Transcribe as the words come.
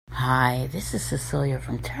Hi, this is Cecilia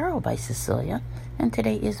from Tarot by Cecilia, and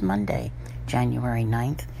today is Monday, January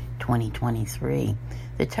 9th, 2023.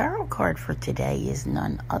 The tarot card for today is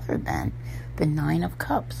none other than the Nine of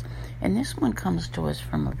Cups, and this one comes to us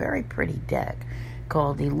from a very pretty deck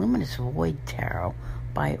called the Luminous Void Tarot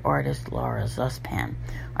by artist Laura Zuspan.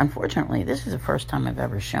 Unfortunately, this is the first time I've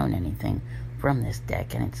ever shown anything from this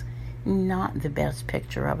deck, and it's not the best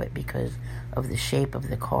picture of it because of the shape of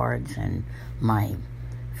the cards and my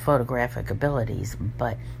photographic abilities,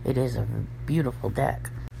 but it is a beautiful deck,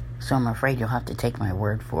 so I'm afraid you'll have to take my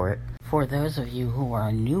word for it. For those of you who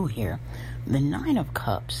are new here, the Nine of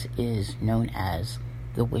Cups is known as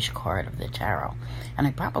the wish card of the tarot, and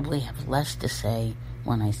I probably have less to say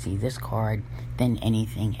when I see this card than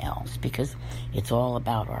anything else, because it's all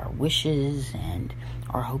about our wishes and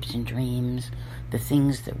our hopes and dreams, the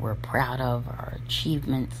things that we're proud of, our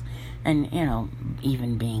achievements, and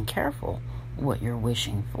even being careful what you're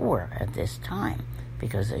wishing for at this time,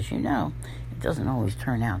 because as you know, it doesn't always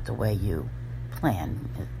turn out the way you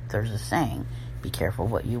plan. There's a saying, be careful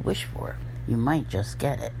what you wish for. You might just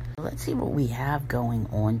get it. Let's see what we have going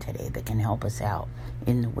on today that can help us out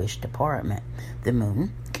in the wish department. The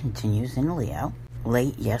moon continues in Leo.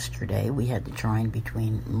 Late yesterday, we had the trine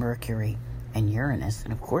between Mercury and Uranus,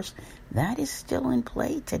 and of course, that is still in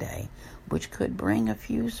play today, which could bring a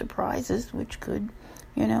few surprises, which could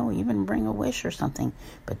even bring a wish or something,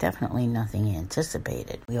 but definitely nothing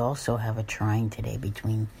anticipated. We also have a trine today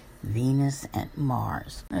between Venus and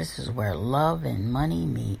Mars. This is where love and money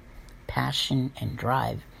meet, passion and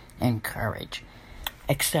drive and courage.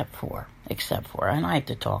 Except for, and I have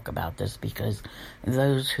to talk about this because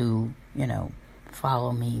those who,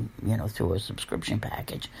 follow me, through a subscription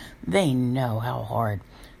package, they know how hard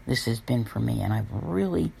this has been for me, and I've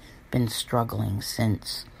really been struggling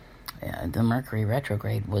since the Mercury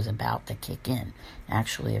retrograde was about to kick in,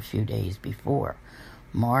 actually a few days before.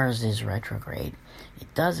 Mars is retrograde.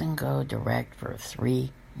 It doesn't go direct for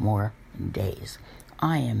 3 more days.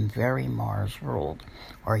 I am very Mars ruled.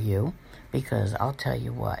 Are you? Because I'll tell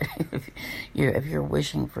you what, if you're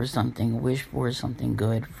wishing for something, wish for something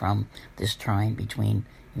good from this trine between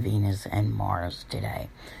Venus and Mars today.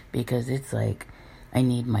 Because it's like, I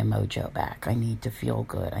need my mojo back. I need to feel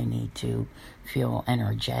good. I need to feel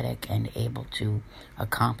energetic and able to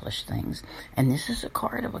accomplish things. And this is a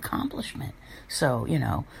card of accomplishment. So,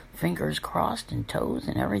 fingers crossed and toes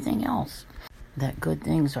and everything else, that good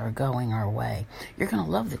things are going our way. You're going to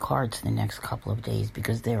love the cards the next couple of days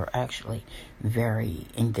because they're actually very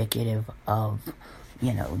indicative of,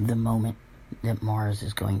 the moment that Mars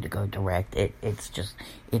is going to go direct.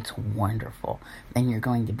 It's wonderful. And you're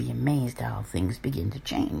going to be amazed how things begin to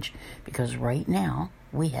change. Because right now,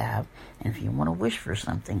 we have, and if you want to wish for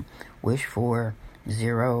something, wish for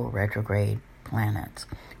 0 retrograde planets.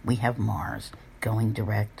 We have Mars going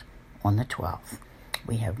direct on the 12th.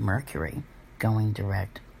 We have Mercury going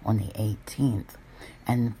direct on the 18th.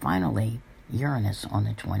 And finally, Uranus on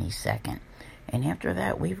the 22nd. And after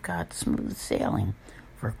that, we've got smooth sailing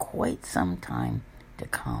for quite some time to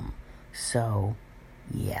come. So,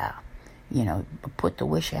 yeah, put the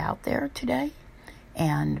wish out there today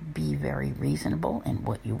and be very reasonable in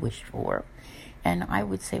what you wish for. And I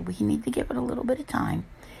would say we need to give it a little bit of time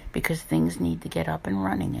because things need to get up and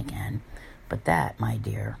running again. But that, my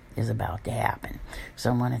dear, is about to happen.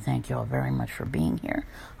 So I want to thank you all very much for being here.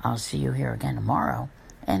 I'll see you here again tomorrow.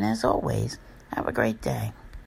 And as always, have a great day.